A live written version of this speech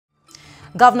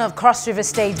Governor of Cross River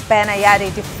State, Ben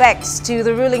Ayade, defects to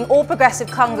the ruling All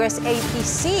Progressive Congress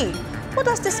APC. What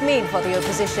does this mean for the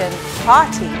opposition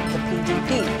party, the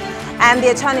PDP? And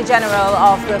the Attorney General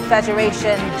of the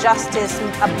Federation, Justice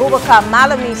Abubakar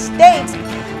Malami, states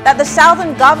that the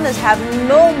Southern governors have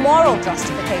no moral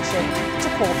justification to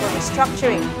call for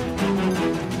restructuring.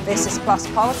 This is Plus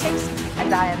Politics,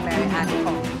 and I am Mary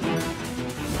Okon.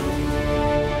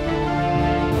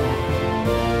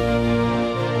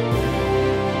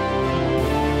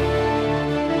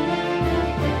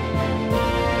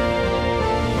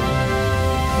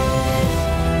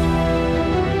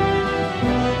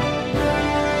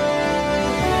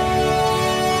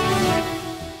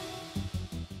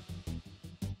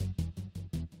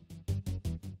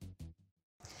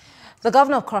 The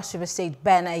governor of Cross River State,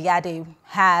 Ben Ayade,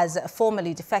 has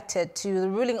formally defected to the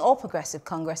ruling All Progressive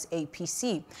Congress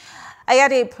APC.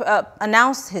 Ayade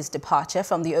announced his departure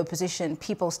from the opposition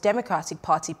People's Democratic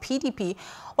Party PDP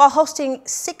while hosting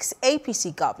 6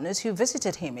 APC governors who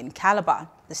visited him in Calabar,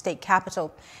 the state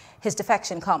capital. His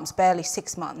defection comes barely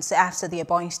 6 months after the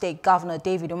Ebonyi State Governor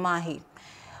David Umahi.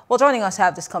 Well, joining us to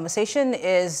have this conversation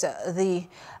is the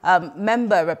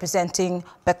member representing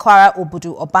Bekwara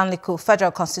Obudu Obanliku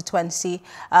Federal Constituency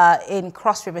in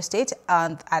Cross River State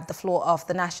and at the floor of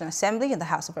the National Assembly in the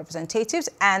House of Representatives.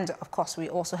 And, of course, we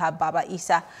also have Baba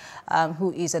Isa,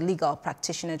 who is a legal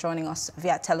practitioner, joining us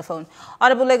via telephone.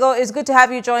 Honorable Legor, it's good to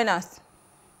have you join us.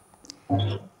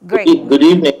 Great. Good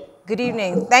evening. Good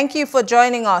evening. Thank you for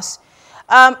joining us.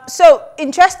 So,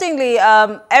 interestingly,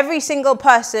 every single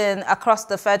person across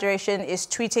the Federation is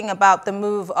tweeting about the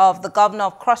move of the governor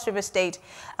of Cross River State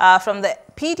from the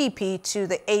PDP to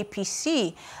the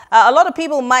APC. A lot of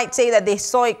people might say that they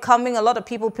saw it coming. A lot of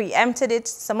people preempted it.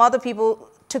 Some other people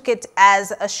took it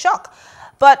as a shock.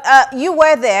 But you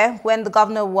were there when the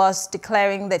governor was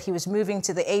declaring that he was moving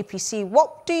to the APC.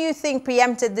 What do you think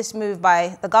preempted this move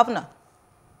by the governor?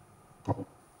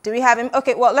 Do we have him?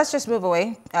 Okay, well, let's just move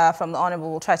away from the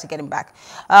Honorable. We'll try to get him back.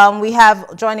 We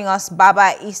have joining us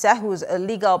Baba Isa, who's a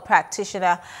legal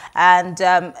practitioner. And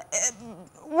a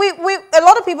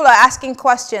lot of people are asking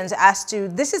questions as to,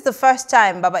 this is the first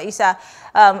time, Baba Isa,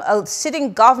 a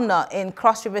sitting governor in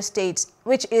Cross River State,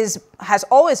 which has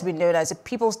always been known as a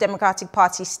People's Democratic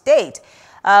Party state,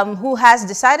 who has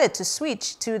decided to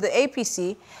switch to the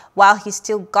APC while he's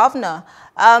still governor.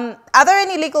 Are there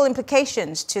any legal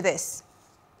implications to this?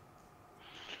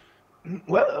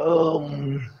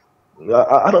 Well,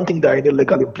 I don't think there are any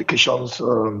legal implications,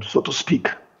 so to speak.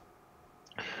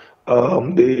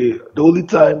 The only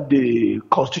time the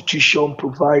Constitution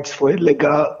provides for a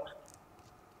legal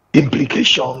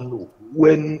implication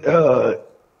when a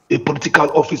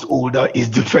political office holder is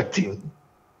defecting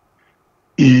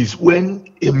is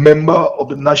when a member of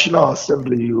the National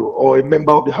Assembly or a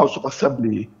member of the House of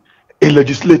Assembly, a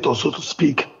legislator, so to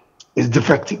speak, is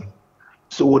defecting.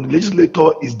 So when the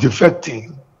legislator is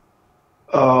defecting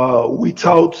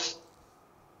without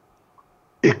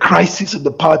a crisis in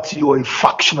the party or a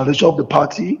factionalization of the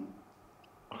party,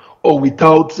 or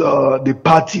without the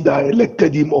party that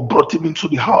elected him or brought him into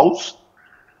the house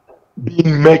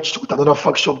being merged with another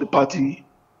faction of the party,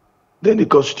 then the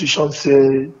Constitution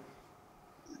says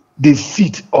the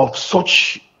seat of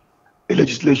such a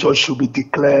legislature should be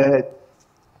declared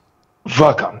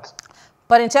vacant.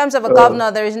 But in terms of a governor,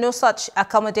 there is no such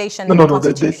accommodation in the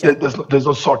Constitution. There's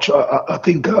no such. I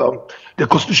think the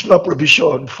constitutional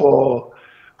provision for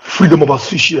freedom of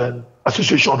association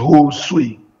holds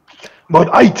sway.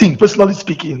 But I think, personally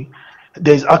speaking,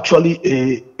 there's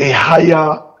actually a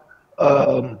higher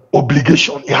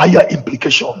obligation, a higher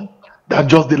implication than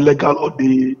just the legal or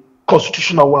the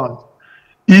constitutional one.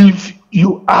 If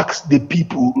you ask the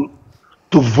people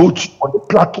to vote on the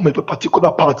platform of a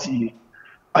particular party,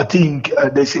 I think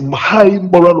there's a high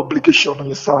moral obligation on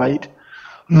your side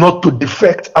not to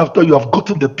defect after you have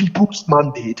gotten the people's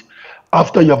mandate,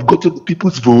 after you have gotten the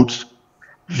people's votes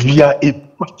via a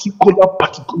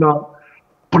particular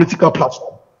political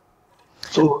platform.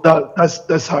 So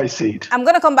that's how I say it. I'm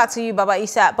going to come back to you, Baba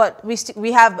Isa, but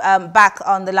we have back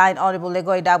on the line Honorable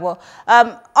Legor Idagbor.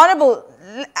 Honorable,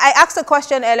 I asked a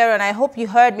question earlier and I hope you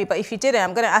heard me, but if you didn't,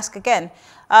 I'm going to ask again.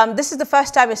 This is the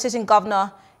first time a sitting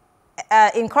governor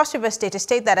in Cross River State, a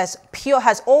state that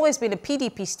has always been a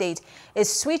PDP state,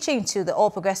 is switching to the All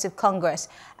Progressive Congress,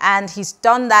 and he's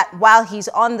done that while he's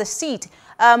on the seat.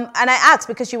 And I asked,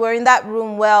 because you were in that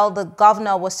room while the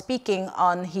governor was speaking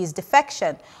on his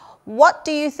defection, what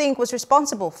do you think was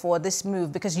responsible for this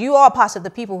move? Because you are part of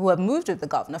the people who have moved with the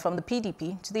governor from the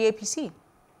PDP to the APC.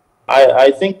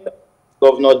 I think the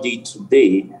governor did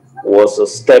today was a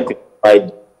step in the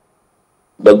right.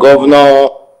 The governor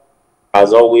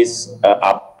has always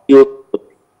appealed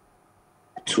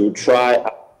to try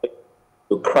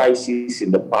the crisis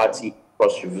in the party in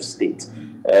Cross River State.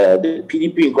 The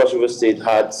PDP in Cross River State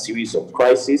had a series of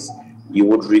crises. You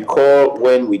would recall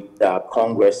when with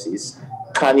congresses,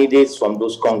 candidates from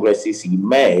those congresses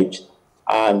emerged,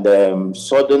 and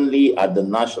suddenly at the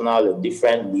national, a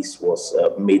different list was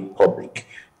made public.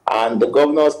 And the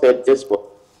governor said this was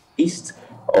a list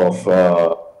of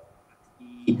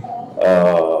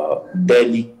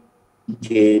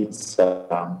delegates,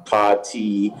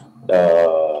 party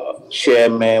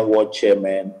chairman, ward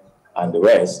chairman, and the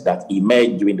rest that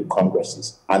emerged during the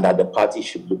congresses, and that the party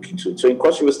should look into it. So in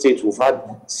Cross River State, we've had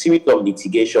a series of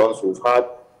litigations, we've had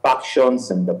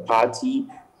factions in the party.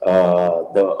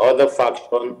 The other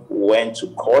faction went to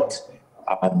court,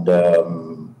 and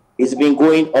it's been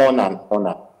going on and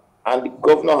on. And the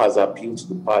governor has appealed to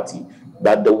the party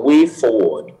that the way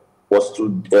forward was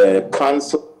to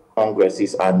cancel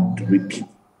congresses and repeat,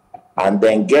 and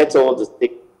then get all the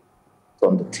things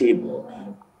on the table,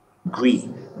 agree,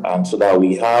 and so that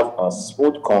we have a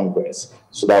smooth Congress,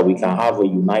 so that we can have a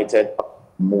united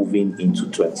moving into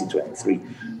 2023.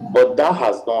 But that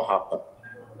has not happened,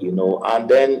 you know. And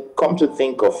then come to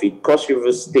think of it, Cross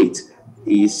River State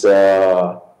is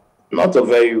not a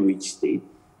very rich state.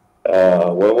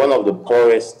 We're one of the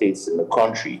poorest states in the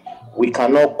country. We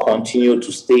cannot continue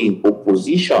to stay in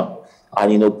opposition,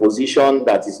 and in opposition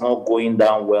that is not going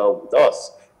down well with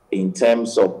us in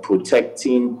terms of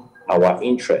protecting our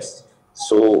interests.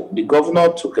 So the governor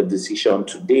took a decision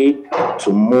today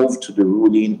to move to the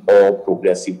ruling All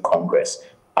Progressive Congress.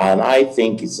 And I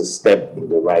think it's a step in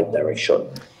the right direction.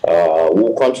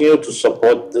 We'll continue to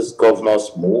support this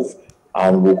governor's move,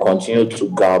 and we'll continue to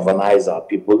galvanize our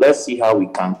people. Let's see how we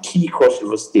can key Cross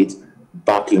River State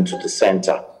back into the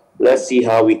center. Let's see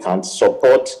how we can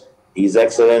support His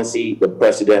Excellency, the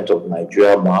President of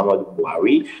Nigeria, Muhammadu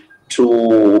Buhari,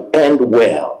 to end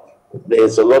well.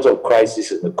 There's a lot of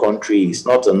crisis in the country. It's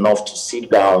not enough to sit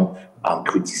down and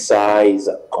criticize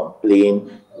and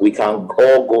complain. We can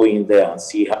all go in there and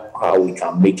see how we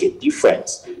can make a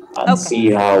difference, and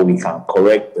see how we can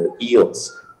correct the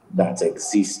ills that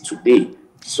exist today.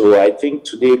 So I think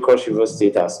today Cross River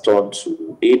State has turned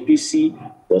to APC.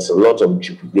 There's a lot of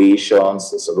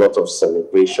jubilations, there's a lot of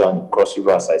celebration in Cross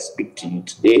River as I speak to you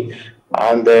today.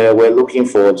 And we're looking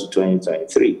forward to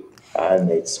 2023. And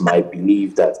it's my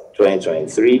belief that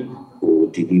 2023 will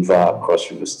deliver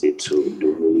Cross River State to the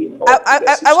ruling.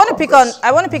 I want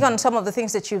to pick on some of the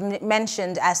things that you've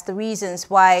mentioned as the reasons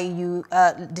why you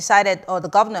decided, or the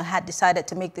governor had decided,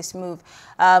 to make this move.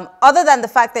 Other than the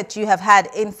fact that you have had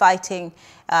infighting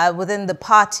within the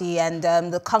party, and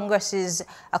the congresses,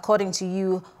 according to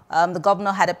you, the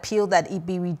governor had appealed that it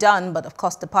be redone, but of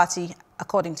course the party,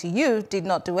 according to you, did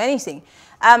not do anything.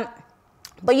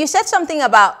 But you said something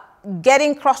about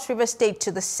getting Cross River State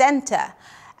to the center,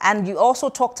 and you also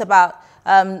talked about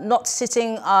not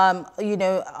sitting, you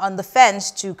know, on the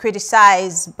fence to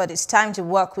criticize, but it's time to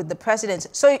work with the president.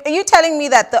 So are you telling me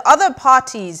that the other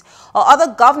parties or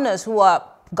other governors who are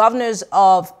governors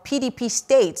of PDP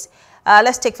states,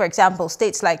 let's take, for example,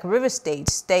 states like River State,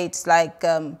 states like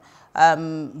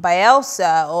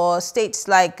Bayelsa, or states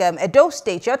like Edo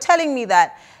State, you're telling me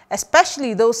that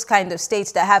especially those kind of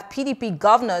states that have PDP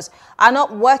governors are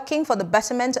not working for the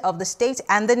betterment of the state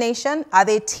and the nation? Are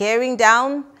they tearing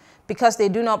down because they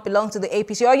do not belong to the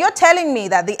APC? Or you're telling me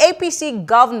that the APC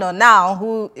governor now,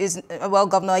 who is, well,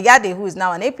 Governor Ayade, who is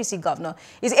now an APC governor,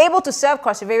 is able to serve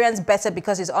Cross Riverians better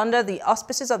because he's under the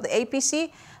auspices of the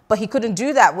APC, but he couldn't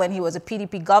do that when he was a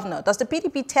PDP governor? Does the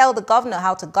PDP tell the governor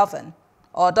how to govern?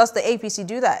 Or does the APC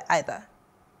do that either?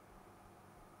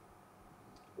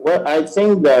 Well, I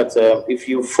think that if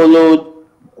you followed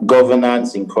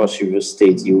governance in Cross River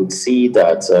State, you would see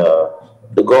that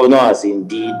the governor has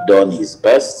indeed done his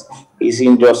best. He's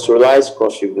industrialized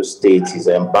Cross River State. He's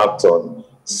embarked on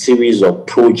a series of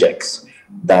projects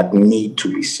that need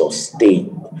to be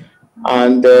sustained.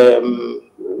 And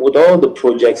with all the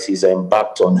projects he's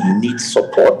embarked on, he needs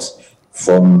support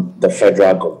from the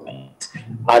federal government.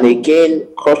 And again,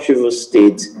 Cross River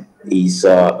State is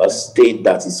a state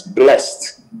that is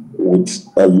blessed with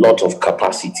a lot of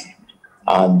capacity.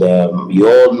 And you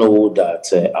all know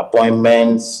that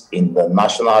appointments in the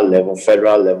national level,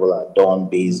 federal level, are done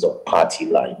based on party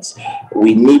lines.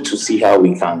 We need to see how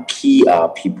we can key our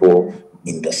people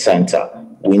in the center.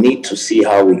 We need to see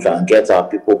how we can get our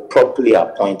people properly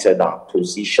appointed and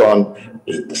positioned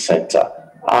in the center.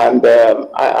 And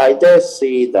I dare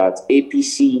say that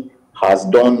APC has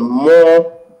done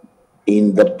more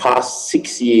in the past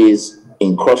 6 years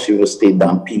in Cross River State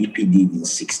than PDP did in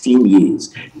 16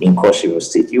 years in Cross River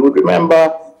State. You would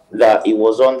remember that it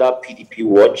was under PDP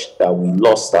watch that we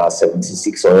lost our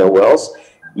 76 oil wells.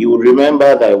 You would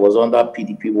remember that it was under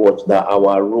PDP watch that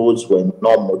our roads were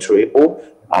not motorable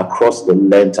across the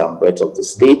length and breadth of the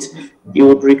state. You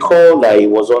would recall that it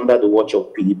was under the watch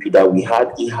of PDP that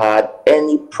he had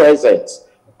any presence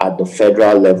at the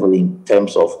federal level in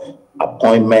terms of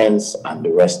appointments and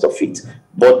the rest of it.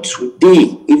 But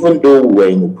today, even though we're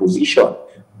in opposition,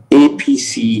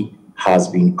 APC has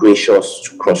been gracious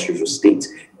to Cross River State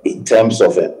in terms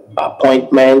of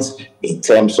appointments, in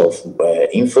terms of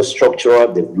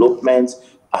infrastructural development,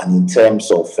 and in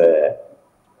terms of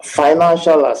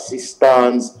financial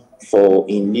assistance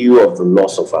in lieu of the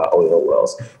loss of our oil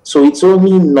wells. So it's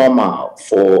only normal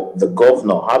for the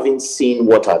governor, having seen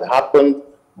what had happened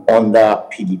under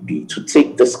PDP, to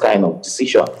take this kind of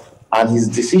decision. And his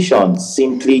decision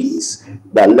simply is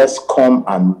that let's come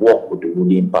and work with the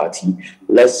ruling party.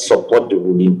 Let's support the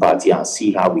ruling party and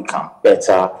see how we can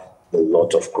better the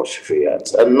lot of Cross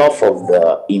Riverians. Enough of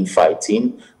the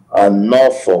infighting,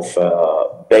 enough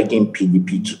of begging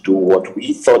PDP to do what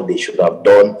we thought they should have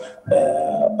done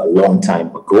a long time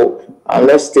ago. And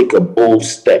let's take a bold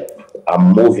step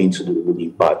and move into the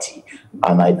ruling party.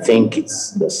 And I think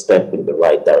it's the step in the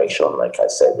right direction, like I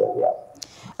said earlier.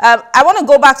 I want to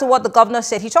go back to what the governor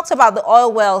said. He talks about the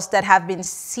oil wells that have been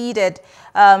seeded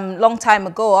long time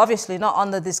ago, obviously not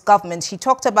under this government. He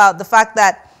talked about the fact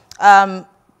that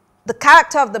the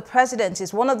character of the president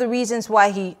is one of the reasons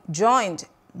why he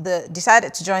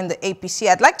decided to join the APC.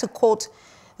 I'd like to quote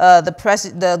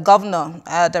the governor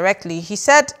directly. He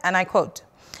said, and I quote,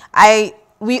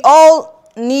 "We all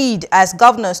need as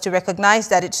governors to recognize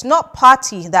that it's not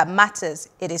party that matters.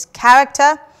 It is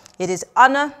character, it is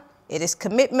honor, it is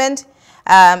commitment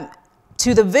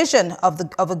to the vision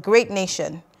of a great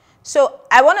nation." So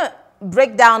I want to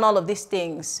break down all of these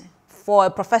things for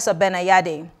Professor Ben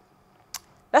Ayade.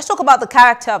 Let's talk about the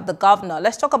character of the governor.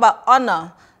 Let's talk about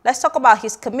honor. Let's talk about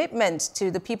his commitment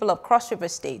to the people of Cross River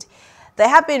State. There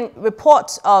have been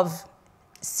reports of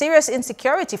serious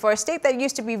insecurity for a state that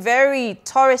used to be very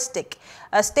touristic,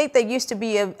 a state that used to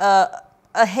be a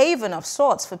haven of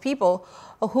sorts for people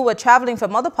who were traveling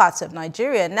from other parts of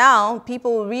Nigeria. Now,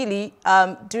 people really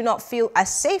do not feel as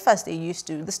safe as they used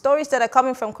to. The stories that are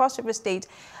coming from Cross River State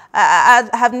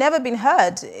have never been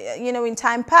heard, in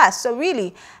time past. So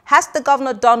really, has the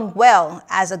governor done well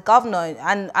as a governor?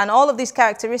 And all of these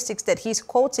characteristics that he's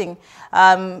quoting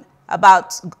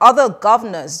about other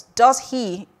governors, does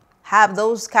he have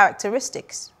those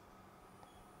characteristics?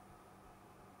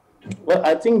 Well,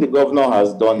 I think the governor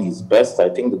has done his best. I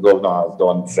think the governor has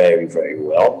done very, very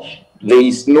well. There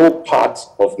is no part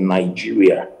of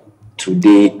Nigeria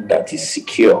today that is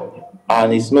secure.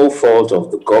 And it's no fault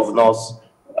of the governors,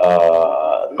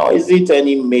 nor is it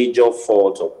any major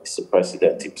fault of Mr.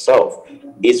 President himself.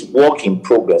 It's work in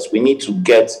progress. We need to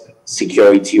get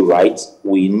security right.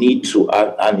 We need to,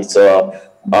 and it's a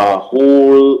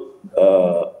whole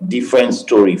different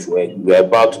story if we're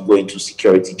about to go into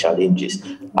security challenges.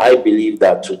 I believe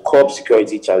that to curb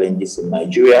security challenges in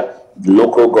Nigeria, the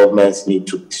local governments need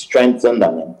to be strengthened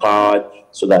and empowered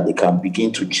so that they can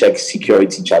begin to check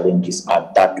security challenges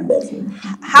at that level.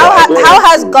 How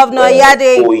has Governor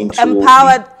Ayade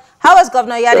empowered? How has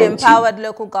Governor Ayade empowered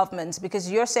local governments? Because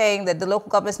you're saying that the local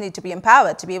governments need to be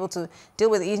empowered to be able to deal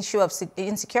with the issue of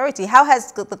insecurity. How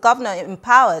has the governor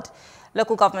empowered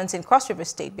local governments in Cross River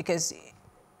State? Because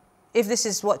if this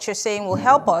is what you're saying will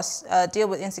help us deal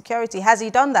with insecurity, has he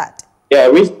done that?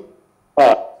 Yeah,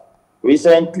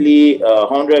 recently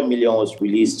 100 million was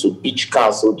released to each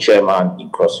council chairman in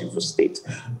Cross River State.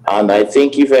 And I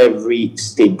think if every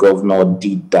state governor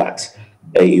did that,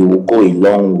 it will go a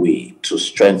long way to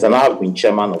strengthen. I've been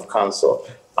chairman of council,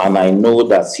 and I know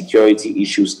that security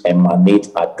issues emanate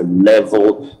at the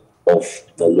level of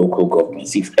the local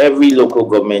governments. If every local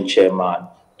government chairman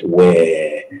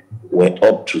were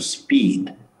up to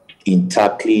speed in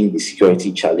tackling the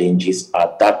security challenges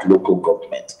at that local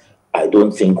government, I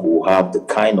don't think we'll have the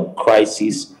kind of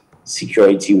crisis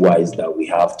security-wise that we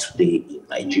have today in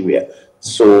Nigeria.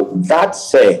 So that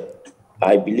said,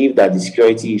 I believe that the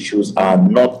security issues are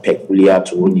not peculiar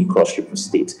to only Cross River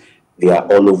State. They are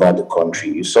all over the country.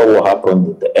 You saw what happened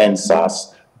with the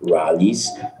NSAS rallies.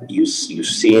 You've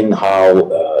seen how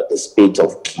the spate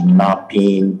of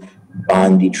kidnapping,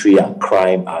 banditry, and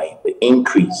crime are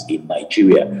increased in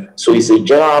Nigeria. So it's a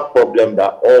general problem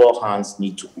that all hands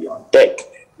need to be on deck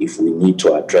if we need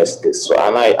to address this. So,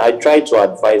 and I try to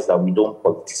advise that we don't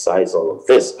politicize all of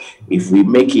this. If we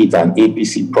make it an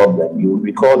APC problem, you will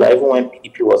recall that even when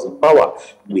PDP was in power,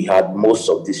 we had most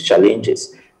of these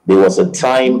challenges. There was a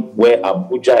time where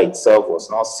Abuja itself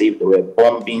was not safe. There were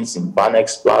bombings in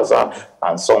Banex Plaza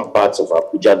and some parts of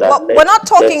Abuja that we're not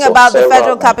talking about the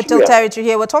Federal Capital Territory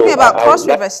here. We're talking about Cross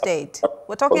River State.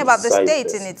 We're talking about the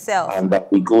state in itself. And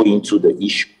that we go into the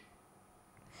issue.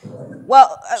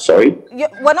 Well, sorry?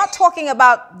 We're not talking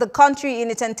about the country in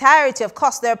its entirety. Of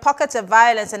course, there are pockets of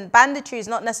violence, and banditry is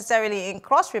not necessarily in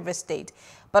Cross River State.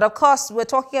 But of course, we're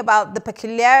talking about the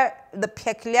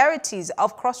peculiarities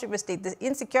of Cross River State, the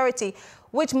insecurity,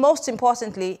 which most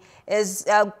importantly is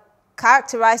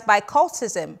characterized by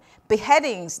cultism,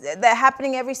 beheadings. They're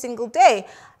happening every single day.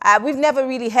 We've never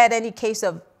really had any case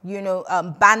of,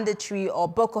 banditry or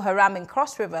Boko Haram in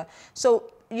Cross River.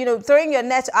 So, throwing your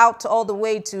net out all the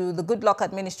way to the Goodluck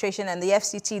administration and the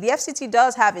FCT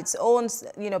does have its own,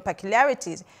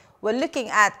 peculiarities. We're looking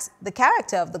at the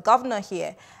character of the governor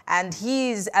here and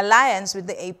his alliance with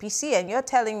the APC. And you're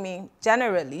telling me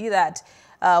generally that,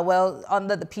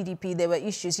 under the PDP, there were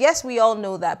issues. Yes, we all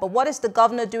know that. But what is the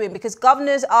governor doing? Because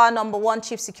governors are #1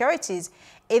 chief securities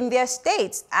in their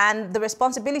states. And the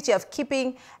responsibility of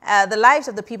keeping the lives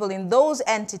of the people in those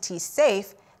entities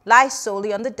safe lies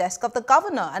solely on the desk of the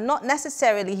governor and not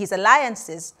necessarily his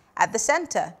alliances at the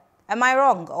center. Am I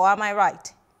wrong or am I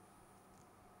right?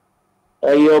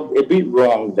 You're a bit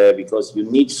wrong there because you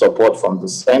need support from the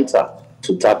center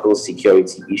to tackle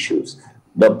security issues.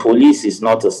 The police is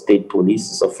not a state police,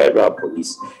 it's a federal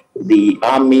police. The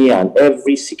army and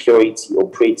every security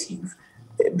operative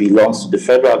belongs to the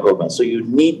federal government. So you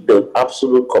need the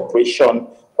absolute cooperation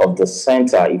of the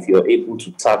center if you're able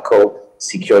to tackle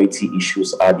security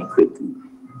issues adequately.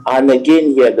 And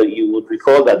again here, you would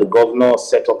recall that the governor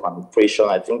set up an operation,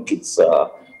 I think it's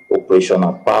Operation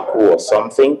Apaco or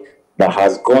something, that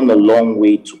has gone a long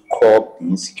way to curb the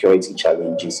insecurity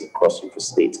challenges across River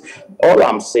State. All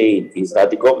I'm saying is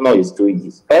that the governor is doing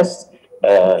his best.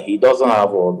 He doesn't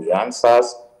have all the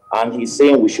answers, and he's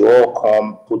saying we should all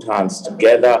come, put hands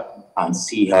together, and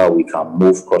see how we can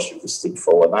move Cross River State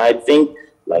forward. And I think,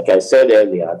 like I said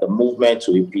earlier, the movement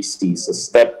to APC is a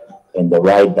step in the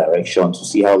right direction to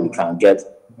see how we can get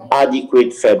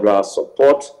adequate federal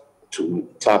support to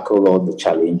tackle all the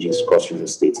challenges Cross River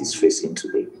State is facing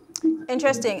today.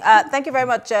 Interesting. Thank you very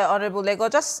much, Honorable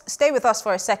Legor. Just stay with us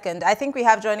for a second. I think we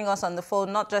have joining us on the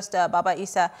phone, not just Baba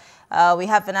Isa. We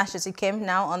have Venatius Ikem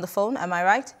now on the phone. Am I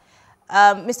right?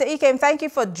 Mr. Ikem, thank you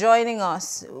for joining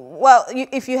us. Well,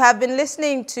 if you have been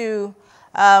listening to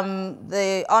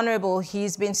the Honorable,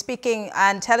 he's been speaking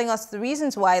and telling us the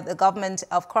reasons why the government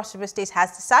of Cross River State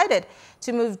has decided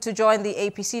to move to join the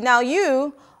APC. Now,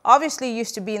 you obviously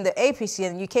used to be in the APC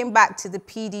and you came back to the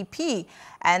PDP,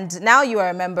 and now you are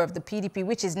a member of the PDP,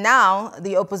 which is now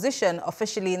the opposition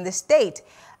officially in the state.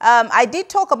 I did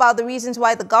talk about the reasons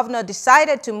why the governor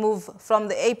decided to move from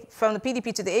the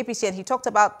PDP to the APC, and he talked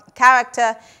about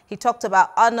character, he talked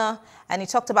about honor, and he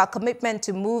talked about commitment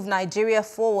to move Nigeria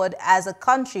forward as a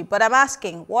country. But I'm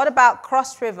asking, what about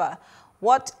Cross River?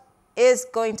 What is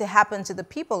going to happen to the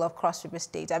people of Cross River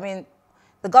State? I mean,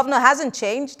 the governor hasn't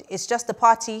changed. It's just the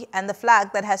party and the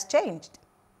flag that has changed.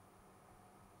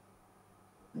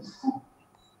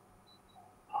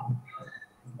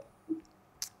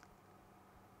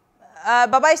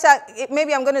 Baba Isa,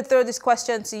 maybe I'm going to throw this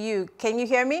question to you. Can you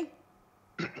hear me?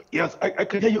 Yes, I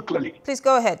can hear you clearly. Please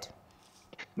go ahead.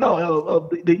 No,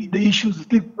 the issue is,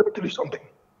 let me tell you something.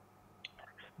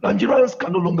 Nigerians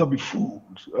can no longer be fooled.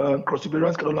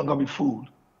 Cross-Riverians can no longer be fooled.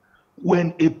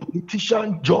 When a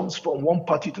politician jumps from one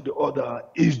party to the other,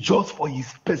 it's just for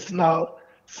his personal,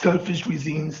 selfish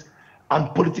reasons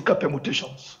and political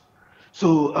permutations.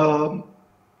 So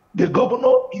the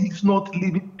governor is not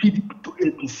leaving PDP to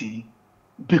APC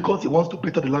because he wants to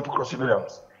better the life of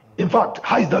Cross-Riverians. In fact,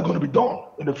 how is that going to be done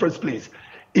in the first place?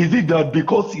 Is it that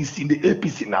because he's in the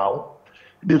APC now,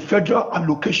 the federal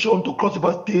allocation to Cross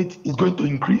River State is going to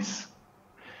increase?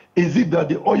 Is it that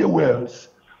the oil wells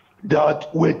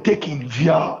that were taken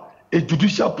via a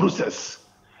judicial process,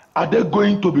 are they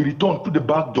going to be returned to the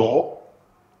back door?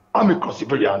 I'm a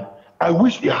Cross-Riverian. I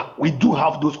wish we do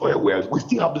have those oil wells. We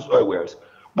still have those oil wells,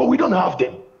 but we don't have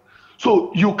them.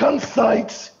 So you can't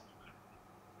cite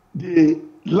the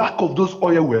lack of those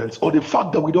oil wells or the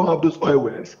fact that we don't have those oil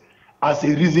wells as a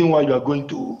reason why you are going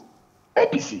to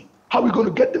APC. How are we going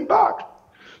to get them back?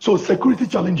 So security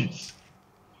challenges.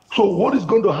 So what is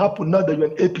going to happen now that you're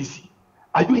in APC?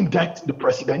 Are you indicting the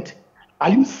president? Are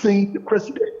you saying the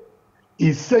president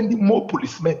is sending more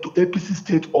policemen to APC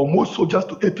state or more soldiers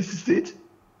to APC state?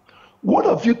 What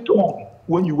have you done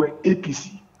when you were in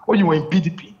APC, when you were in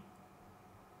PDP?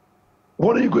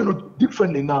 What are you going to do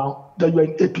differently now that you are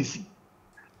in APC?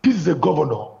 This is a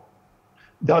governor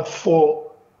that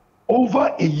for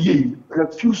over a year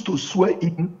refused to swear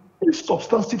in a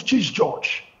substantive chief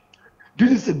judge.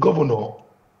 This is a governor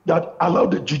that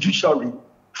allowed the judiciary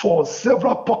for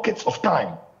several pockets of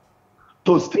time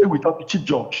to stay without the chief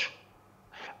judge.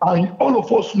 And all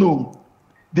of us know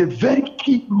the very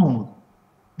key role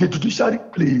the judiciary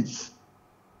plays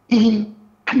in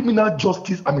criminal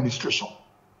justice administration.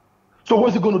 So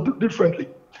what's he going to do differently?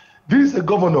 This is a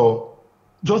governor,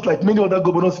 just like many other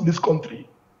governors in this country,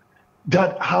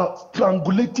 that are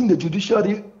strangulating the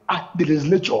judiciary at the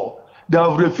legislature. They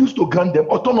have refused to grant them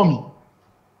autonomy.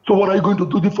 So what are you going to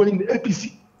do differently in the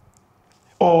APC?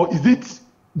 Or is it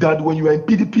that when you are in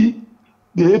PDP,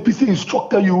 the APC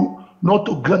instructed you not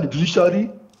to grant the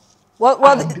judiciary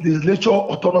and the legislature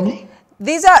autonomy?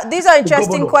 These are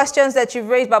interesting questions that you've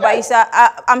raised, Baba Isa.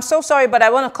 I'm so sorry, but I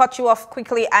want to cut you off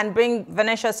quickly and bring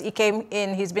Venatius Ikem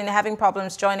in. He's been having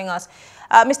problems joining us.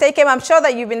 Mr. Ikem, I'm sure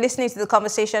that you've been listening to the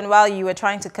conversation while you were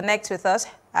trying to connect with us.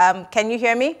 Can you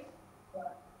hear me?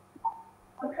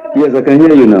 Yes, I can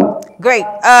hear you now. Great.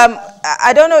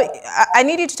 I don't know. I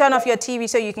need you to turn off your TV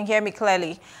so you can hear me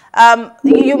clearly.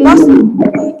 You must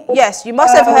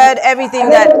have heard everything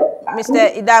that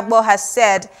Mr. Idagbor has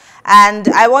said. And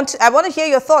I want to hear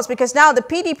your thoughts, because now the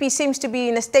PDP seems to be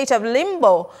in a state of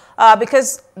limbo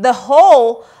because the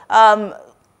whole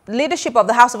leadership of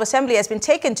the House of Assembly has been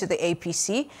taken to the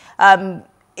APC.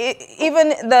 Even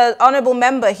the honourable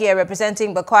member here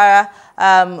representing Bakwara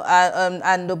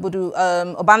and Obudu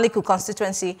Obanliku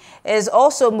constituency is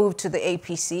also moved to the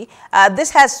APC.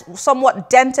 This has somewhat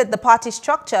dented the party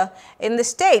structure in the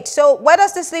state. So where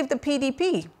does this leave the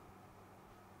PDP?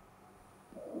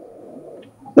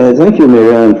 Thank you,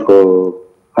 Marianne, for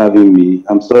having me.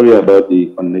 I'm sorry about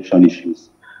the connection issues.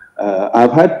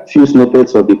 I've had few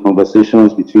snippets of the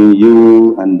conversations between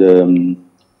you and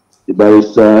the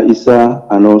barrister Issa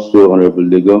and also Honorable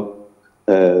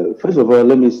Legor. First of all,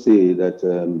 let me say that,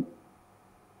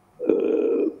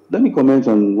 let me comment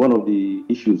on one of the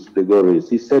issues Legor raised.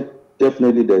 He said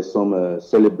definitely there's some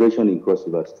celebration in Cross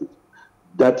River State.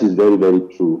 That is very, very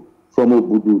true. From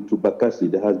Obudu to Bakassi,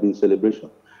 there has been celebration.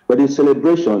 But the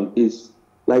celebration is,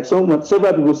 like several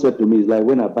people said to me, is like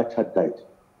when Abacha died.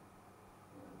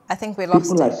 I think we lost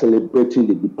People are celebrating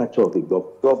the departure of the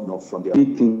governor from the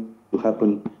big thing to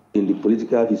happen in the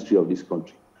political history of this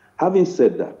country. Having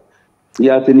said that, he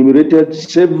has enumerated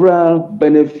several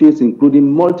benefits,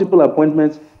 including multiple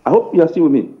appointments. I hope you are still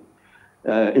with me.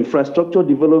 Infrastructure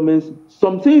developments,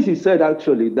 some things he said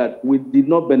actually that we did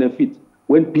not benefit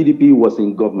when PDP was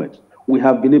in government. We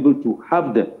have been able to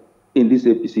have them in this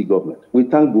APC government. We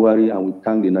thank Buhari and we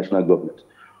thank the national government.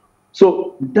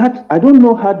 So that, I don't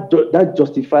know how that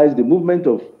justifies the movement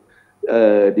of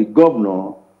the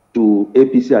governor to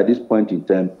APC at this point in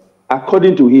time,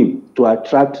 according to him, to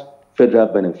attract federal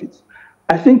benefits.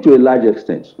 I think to a large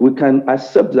extent, we can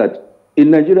accept that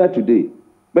in Nigeria today,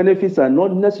 benefits are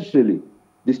not necessarily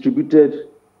distributed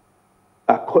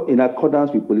in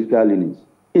accordance with political leanings.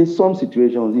 In some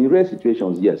situations, in rare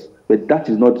situations, yes, but that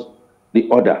is not the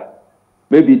order.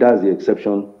 Maybe that's the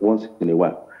exception once in a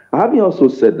while. Having also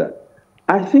said that,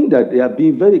 I think that they are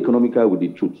being very economical with the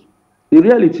truth. The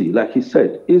reality, like he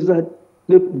said, is that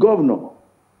the Governor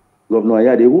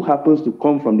Ayade, who happens to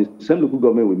come from the same local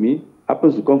government with me,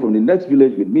 happens to come from the next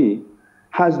village with me,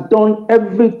 has done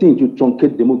everything to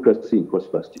truncate democracy in Cross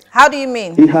River State. How do you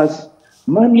mean? He has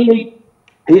managed,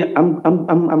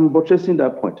 I'm buttressing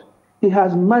that point. He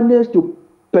has managed to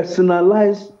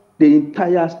personalize the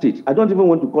entire state. I don't even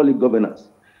want to call it governance.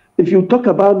 If you talk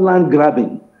about land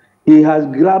grabbing, he has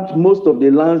grabbed most of the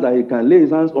lands that he can lay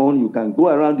his hands on. You can go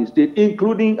around the state,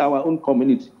 including our own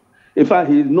community. In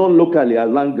fact, he is known locally as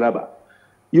land grabber.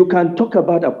 You can talk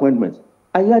about appointments.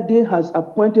 Ayade has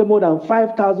appointed more than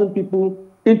 5,000 people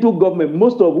into government,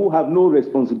 most of whom have no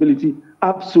responsibility.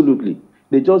 Absolutely.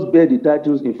 They just bear the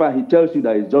titles. In fact, he tells you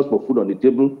that it's just for food on the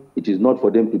table. It is not for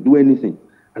them to do anything.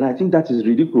 And I think that is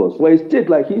ridiculous. For a state,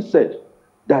 like he said,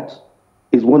 that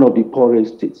is one of the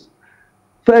poorest states.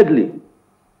 Thirdly,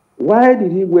 why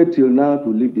did he wait till now to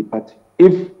leave the party?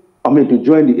 To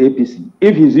join the APC,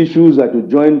 if his issues are to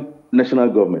join national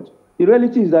government. The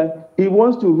reality is that he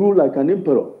wants to rule like an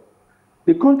emperor.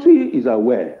 The country is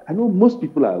aware. I know most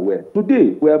people are aware.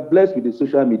 Today, we are blessed with the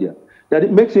social media, that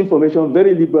it makes information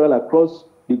very liberal across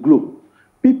the globe.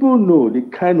 People know the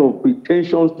kind of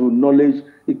pretensions to knowledge,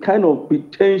 the kind of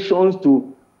pretensions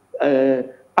to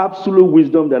absolute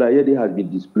wisdom that Ayade has been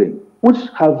displaying, which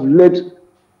have led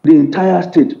the entire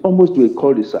state almost to a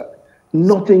cul-de-sac.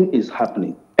 Nothing is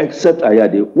happening except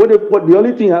Ayade. What the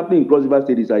only thing happening in Cross River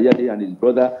State is Ayade and his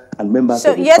brother and members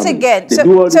of his family.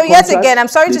 Yet again, I'm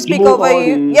sorry to speak over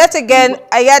you. Yet again,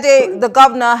 Ayade, the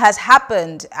governor, has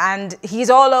happened, and he's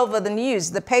all over the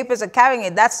news. The papers are carrying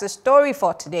it. That's the story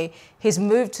for today. He's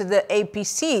moved to the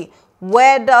APC.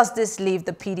 Where does this leave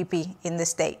the PDP in the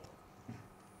state?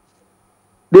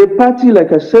 The party,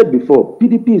 like I said before,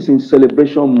 PDP is in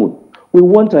celebration mode. We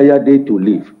want Ayade to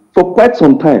leave. For quite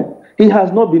some time, he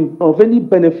has not been of any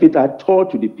benefit at all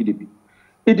to the PDP.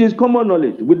 It is common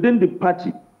knowledge within the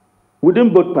party,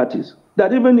 within both parties,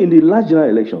 that even in the last general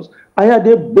elections,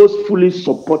 Ayade boastfully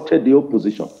supported the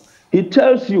opposition. He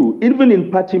tells you, even in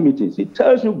party meetings, he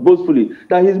tells you boastfully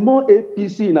that he's more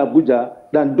APC in Abuja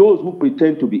than those who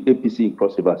pretend to be APC in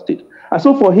Cross River State. And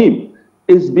so for him,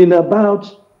 it's been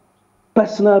about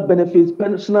personal benefits,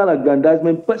 personal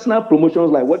aggrandizement, personal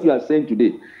promotions like what you are saying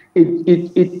today.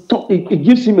 It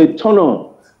gives him a turn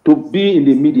on to be in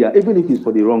the media, even if it's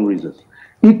for the wrong reasons.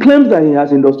 He claims that he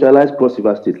has industrialized Cross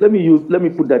River State. Let me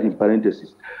put that in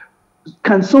parentheses.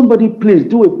 Can somebody please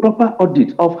do a proper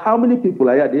audit of how many people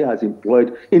Ayade has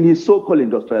employed in his so-called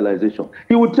industrialization?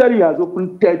 He will tell you he has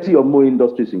opened 30 or more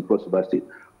industries in Cross River State.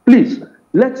 Please,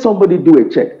 let somebody do a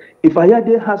check. If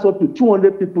Ayade has up to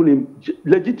 200 people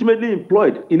legitimately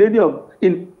employed in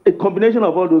a combination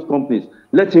of all those companies,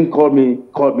 let him call me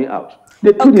out.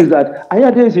 The truth is that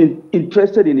Ayade is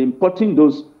interested in importing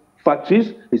those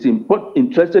factories. He's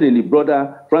interested in the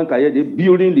brother Frank Ayade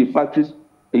building the factories.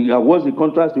 He awards the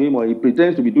contracts to him, or he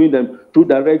pretends to be doing them through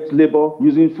direct labor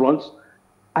using fronts.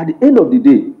 At the end of the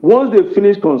day, once they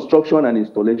finish construction and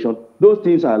installation, those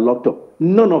things are locked up.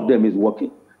 None of them is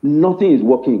working. Nothing is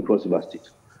working in Cross River State.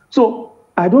 So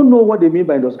I don't know what they mean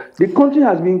by industry. The country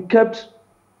has been kept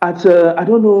at, I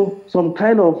don't know, some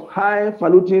kind of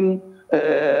highfalutin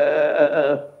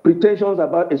pretensions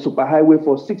about a superhighway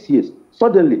for 6 years.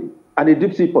 Suddenly, and a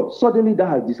deep sea port, suddenly that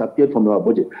has disappeared from our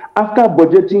budget. After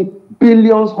budgeting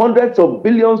billions, hundreds of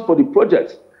billions for the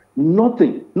projects,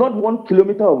 nothing, not 1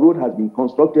 kilometer of road has been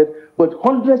constructed, but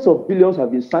hundreds of billions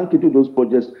have been sunk into those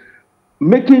projects,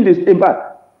 making this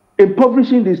impact,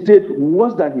 impoverishing the state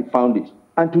worse than he found it.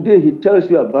 And today he tells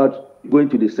you about going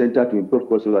to the center to improve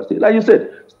Cross River State. Like you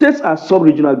said, states are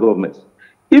sub-regional governments.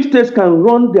 If states can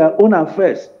run their own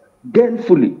affairs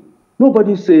gainfully,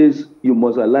 nobody says you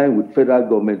must align with federal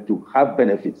government to have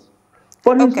benefits.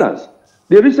 For instance,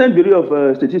 the recent Bureau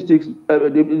of Statistics,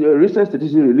 the recent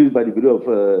statistics released by the Bureau of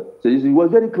Statistics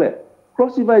was very clear.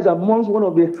 Cross River is amongst one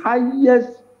of the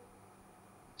highest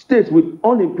states with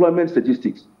unemployment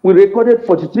statistics. We recorded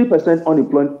 43%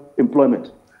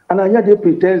 unemployment. And Ayade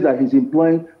pretends that he's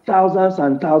employing thousands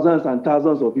and thousands and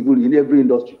thousands of people in every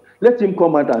industry. Let him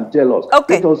come out and tell us.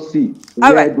 Let us see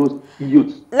where those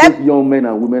youths, those young men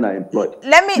and women are employed.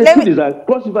 The truth is that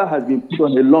Cross River has been put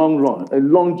on a long run, a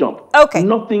long jump.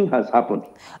 Nothing has happened.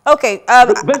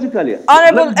 Basically,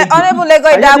 Honorable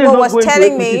Legor Idagbor was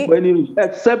telling me,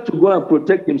 except to go and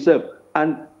protect himself,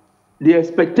 and the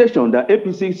expectation that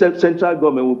APC central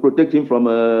government will protect him from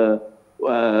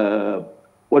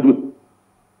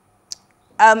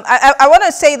I want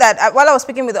to say that while I was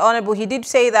speaking with the Honorable, he did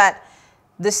say that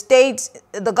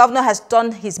the governor has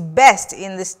done his best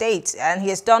in the state, and he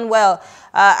has done well.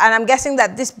 And I'm guessing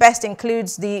that this best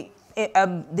includes the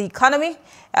economy,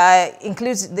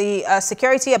 includes the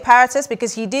security apparatus,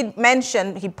 because he did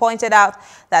mention, he pointed out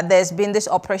that there's been this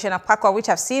Operation Akpakwa, which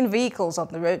have seen vehicles on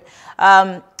the road.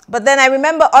 But then I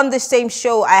remember on this same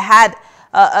show, I had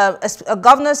a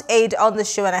governor's aide on the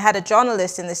show, and I had a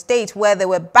journalist in the state where there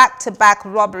were back-to-back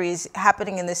robberies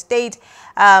happening in the state,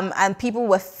 and people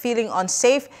were feeling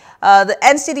unsafe. The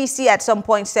NCDC at some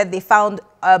point said they found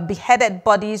beheaded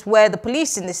bodies, where the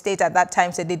police in the state at that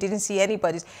time said they didn't see any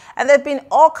bodies. And there have been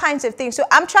all kinds of things. So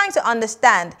I'm trying to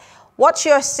understand what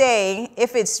you're saying,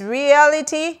 if it's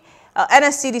reality.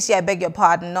 NSCDC, I beg your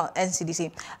pardon, not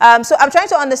NCDC. So I'm trying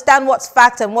to understand what's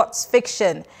fact and what's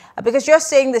fiction, because you're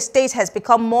saying the state has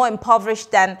become more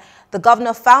impoverished than the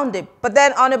governor found it. But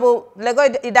then Honorable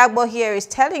Legor Idagbor here is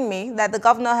telling me that the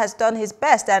governor has done his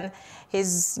best, and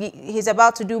he's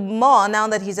about to do more now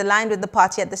that he's aligned with the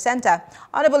party at the center.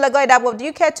 Honorable Legor Idagbor, do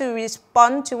you care to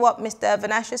respond to what Mr.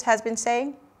 Venatius has been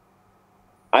saying?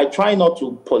 I try not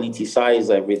to politicize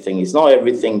everything. It's not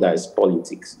everything that is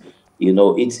politics. You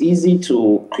know, it's easy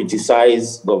to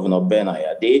criticize Governor Ben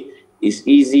Ayade. It's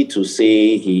easy to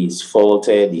say he's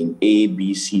faulted in A,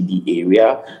 B, C, D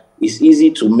area. It's easy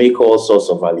to make all sorts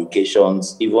of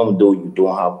allegations, even though you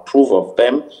don't have proof of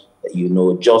them, you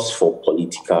know, just for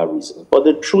political reasons. But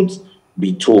the truth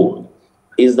be told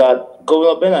is that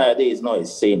Governor Ben Ayade is not a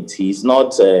saint. He's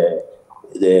not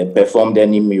performed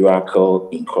any miracle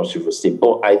in Cross River State,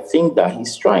 but I think that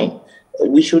he's trying.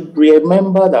 We should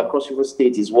remember that Cross River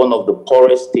State is one of the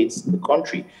poorest states in the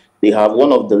country. They have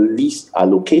one of the least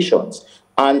allocations.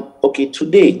 And okay,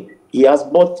 today he has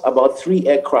bought about 3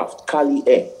 aircraft, Cali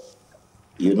Air.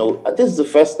 You know, this is the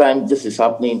first time this is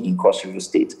happening in Cross River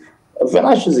State.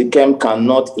 Venatius Ikem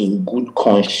cannot, in good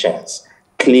conscience,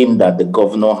 claim that the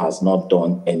governor has not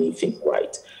done anything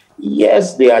right.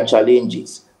 Yes, there are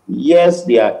challenges. Yes,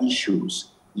 there are issues.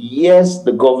 Yes,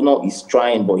 the governor is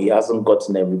trying, but he hasn't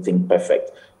gotten everything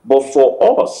perfect. But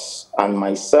for us and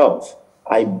myself,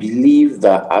 I believe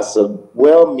that as a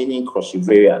well-meaning Cross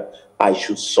Riverian, I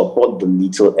should support the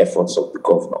little efforts of the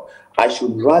governor. I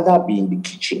should rather be in the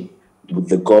kitchen with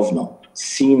the governor,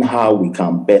 seeing how we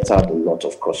can better the lot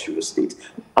of Cross River State.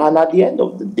 And at the end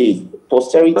of the day,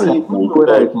 posterity will...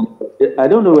 I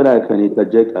don't know whether I can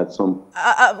interject at some...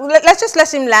 let's just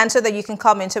let him land so that you can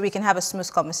come in so we can have a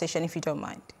smooth conversation, if you don't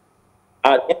mind.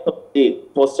 At the end of the day,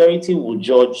 posterity will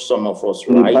judge some of us,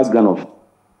 in right? The background of,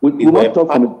 we must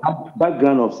talk from the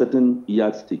background of certain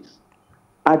yardsticks.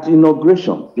 At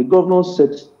inauguration, the governor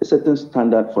set a certain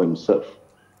standard for himself.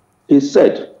 He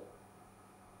said,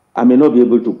 I may not be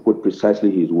able to quote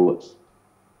precisely his words.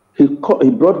 He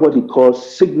brought what he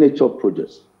calls signature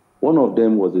projects. One of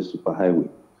them was the superhighway.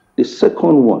 The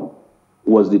second one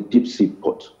was the deep sea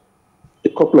port. A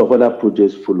couple of other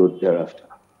projects followed thereafter.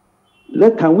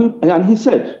 And he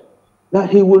said that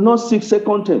he will not seek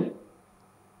second term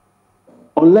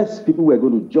unless people were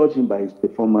going to judge him by his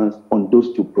performance on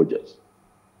those 2 projects.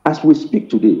 As we speak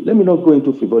today, let me not go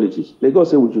into frivolities. Legor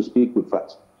said we should speak with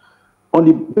facts. On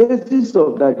the basis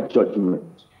of that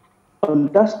judgment, on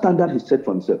that standard he set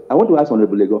for himself, I want to ask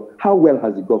Honorable Legor, how well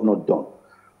has the governor done?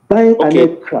 Buying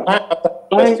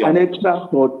an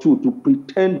aircraft or 2 to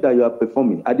pretend that you are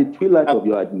performing at the twilight of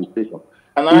your administration.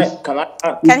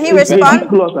 Can he respond?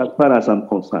 As far as I'm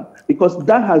concerned, because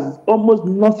that has almost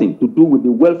nothing to do with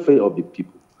the welfare of the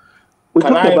people. We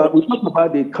talk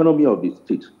about the economy of the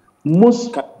state.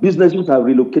 Most businesses are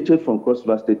relocated from Cross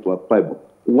River State to Akwa Ibom.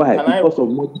 Why? Because of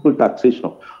multiple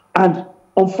taxation. And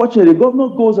unfortunately, the governor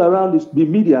goes around the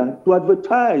media to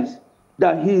advertise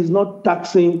that he is not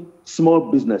taxing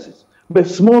small businesses. But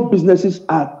small businesses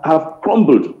have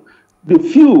crumbled. The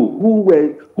few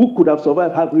who could have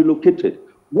survived have relocated.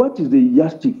 What is the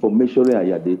yardstick for measuring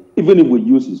Ayade, even if we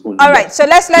use his own? All right, so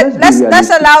let's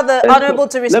allow the honourable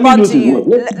to respond to you.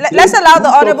 Let's allow the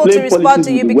honourable to respond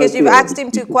to you because you've asked him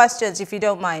 2 questions, if you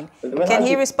don't mind. Can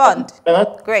he respond?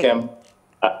 Great.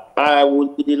 I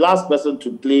would be the last person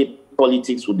to play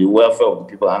politics with the welfare of the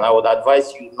people, and I would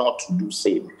advise you not to do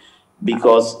same,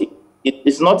 because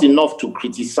it's not enough to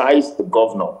criticize the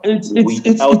governor.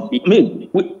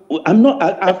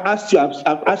 I've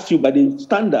asked you by the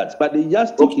standards, by the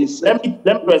yardstick. Let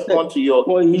me respond to your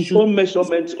for his own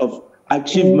measurements of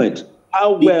achievement.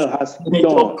 How well has he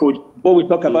done? Before we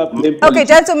talk about okay,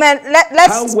 gentlemen,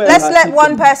 let's let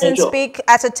one person speak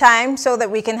at a time so that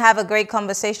we can have a great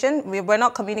conversation. We're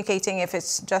not communicating if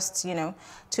it's just, you know,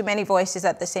 too many voices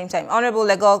at the same time. Honorable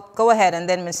Legor, go ahead, and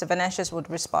then Mr. Venatius would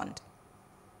respond.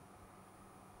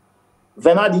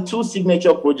 Vena, the 2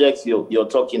 signature projects you're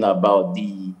talking about,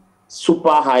 the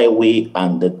superhighway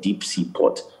and the deep sea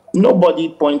port, nobody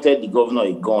pointed the governor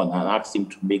a gun and asked him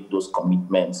to make those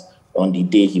commitments on the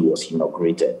day he was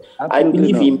inaugurated. I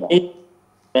believe he made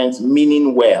commitments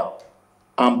meaning well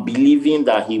and believing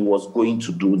that he was going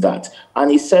to do that.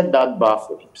 And he set that bar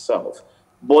for himself.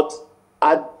 But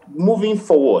moving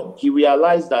forward, he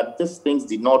realized that these things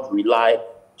did not rely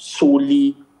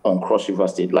solely on Cross River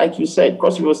State. Like you said,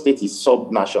 Cross River State is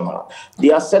sub-national.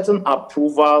 There are certain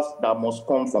approvals that must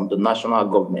come from the national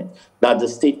government that the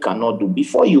state cannot do.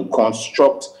 Before you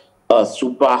construct a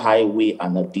super highway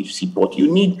and a deep sea port,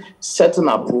 you need certain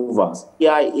approvals,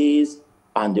 AIAs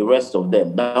and the rest of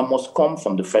them, that must come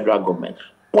from the federal government.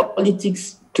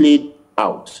 Politics played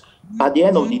out. At the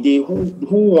end of the day, who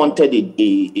wanted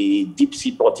a deep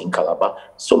sea port in Calabar?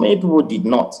 So many people did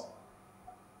not.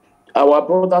 Our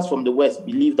brothers from the West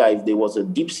believed that if there was a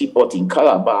deep sea port in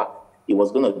Calabar, it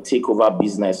was going to take over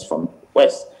business from the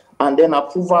West. And then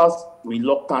approvals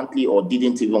reluctantly or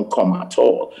didn't even come at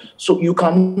all. So you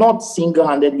cannot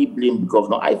single-handedly blame the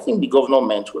governor. I think the governor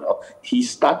meant well. He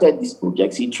started these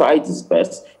projects. He tried his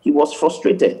best. He was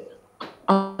frustrated.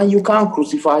 And you can't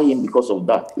crucify him because of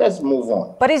that. Let's move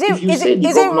on. But is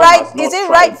it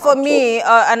right for me,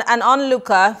 an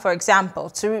onlooker, for example,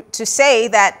 to say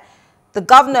that the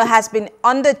governor has been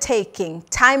undertaking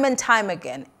time and time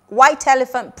again white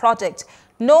elephant project,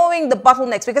 knowing the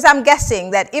bottlenecks, because I'm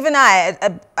guessing that even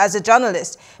I, as a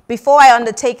journalist, before I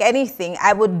undertake anything,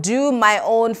 I would do my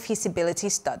own feasibility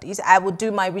studies. I would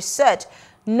do my research,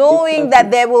 knowing that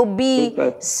there will be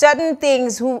certain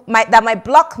things that might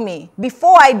block me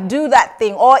before I do that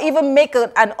thing, or even make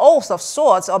an oath of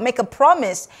sorts, or make a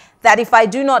promise that if I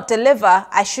do not deliver,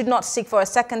 I should not seek for a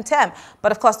second term.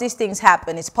 But of course, these things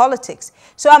happen. It's politics.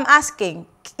 So I'm asking,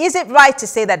 is it right to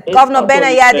say that Governor Ben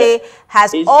Ayade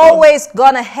has always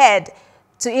gone ahead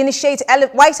to initiate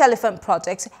white elephant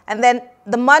projects, and then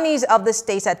the monies of the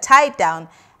states are tied down,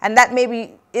 and that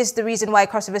maybe is the reason why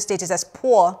Cross River State is as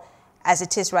poor as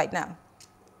it is right now?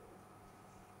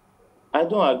 I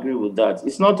don't agree with that.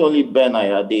 It's not only Ben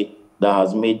Ayade that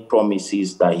has made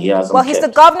promises that he hasn't Well, he's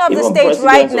kept. the governor of the state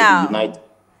right now.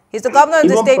 He's the governor of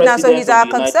the state now, so he's our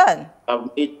concern. Have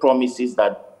made promises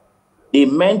that they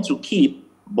meant to keep,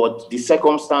 but the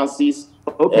circumstances.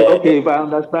 Okay. If I want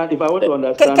to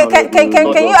understand.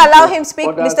 Can you allow him speak,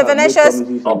 Mr. Venatius?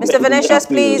 Mr. Venatius,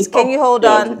 please, can you hold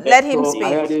on? Let him speak.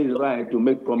 Ayade is right to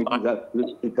make promises that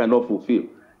he cannot fulfill.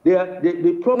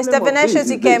 The problem Mr. Venatius,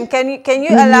 Ikem, can you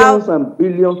allow? allow? Billions and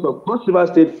billions of Cross River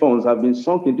State funds have been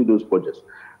sunk into those projects.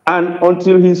 And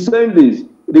until he's saying this,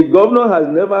 the governor has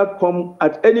never come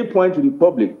at any point to the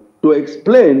public to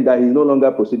explain that he's no longer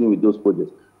proceeding with those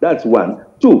projects. That's one.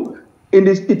 Two, it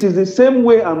is the same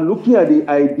way I'm looking at the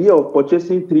idea of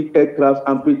purchasing 3 aircrafts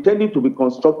and pretending to be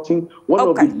constructing one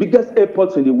of the biggest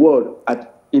airports in the world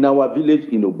in our village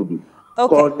in Obudu.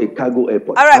 Called a cargo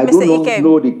airport. All right, I do not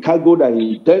know the cargo that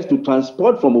he intends to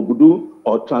transport from Obudu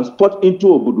or transport into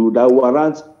Obudu that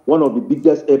warrants one of the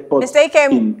biggest airports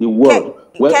in the world.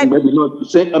 Maybe not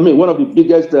say, I mean, one of the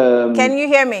biggest. Can you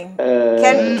hear me?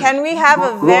 Can we have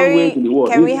a very?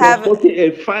 Can we have a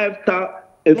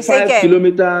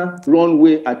 5-kilometer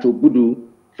runway at Obudu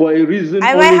for a reason?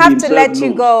 I might have to let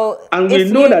you go. And we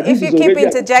know that if you keep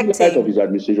interjecting of his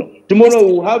administration, tomorrow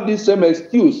we'll have this same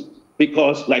excuse.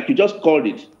 Because, like you just called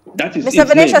it, that is Mr.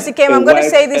 Venatius, I'm going to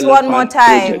say this one more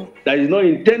time. That is not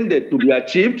intended to be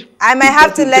achieved. I might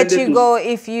have to let you go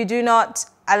if you do not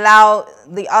allow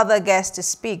the other guest to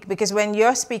speak. Because when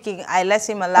you're speaking, I let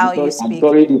him allow you to speak. I'm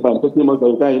sorry if I'm taking much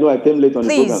of the time. You know, I came late on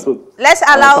the program. So let's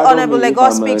allow Honorable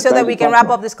Legor speak so that we can wrap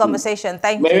up this conversation.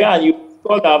 Thank you. Marianne, you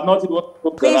thought I have not even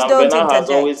spoken. Please don't interject. Has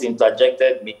always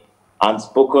interjected me and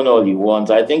spoken all he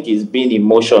wants. I think he's been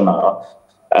emotional.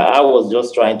 I was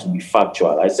just trying to be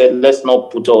factual. I said, let's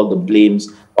not put all the blames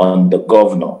on the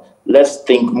governor. Let's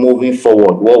think moving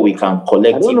forward what we can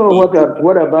collectively. I don't know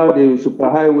what about the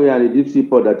superhighway and the deep sea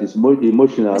port that is more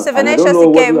emotional. Mr. Venatius, I don't know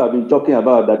what you have been talking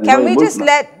about. That can we just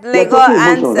let Legor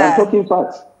answer? I'm talking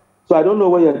facts. So I don't know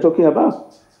what you're talking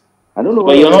about. I don't know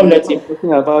but you're not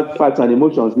talking about facts and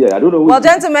emotions here. I don't know. Well,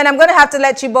 gentlemen, I'm going to have to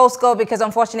let you both go because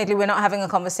unfortunately we're not having a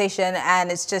conversation and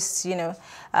it's just, you know,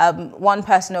 one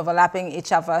person overlapping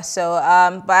each other. So,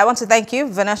 but I want to thank you.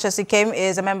 Venatius Ikem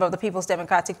is a member of the People's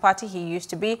Democratic Party. He used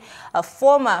to be a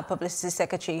former publicity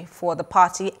secretary for the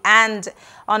party, and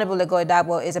Honorable Legor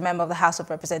Idagbor is a member of the House of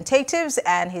Representatives,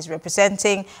 and he's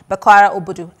representing Bakwara,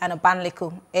 Obudu, and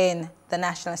Obanliku in the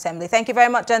National Assembly. Thank you very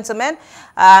much, gentlemen.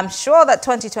 I'm sure that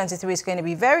 2023 is going to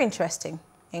be very interesting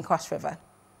in Cross River.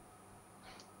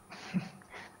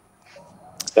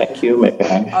 Thank you,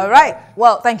 Megan. All right.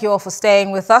 Well, thank you all for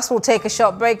staying with us. We'll take a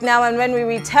short break now, and when we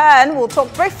return, we'll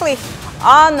talk briefly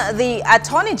on the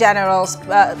Attorney General's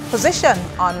position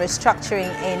on restructuring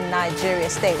in Nigeria.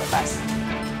 Stay with us.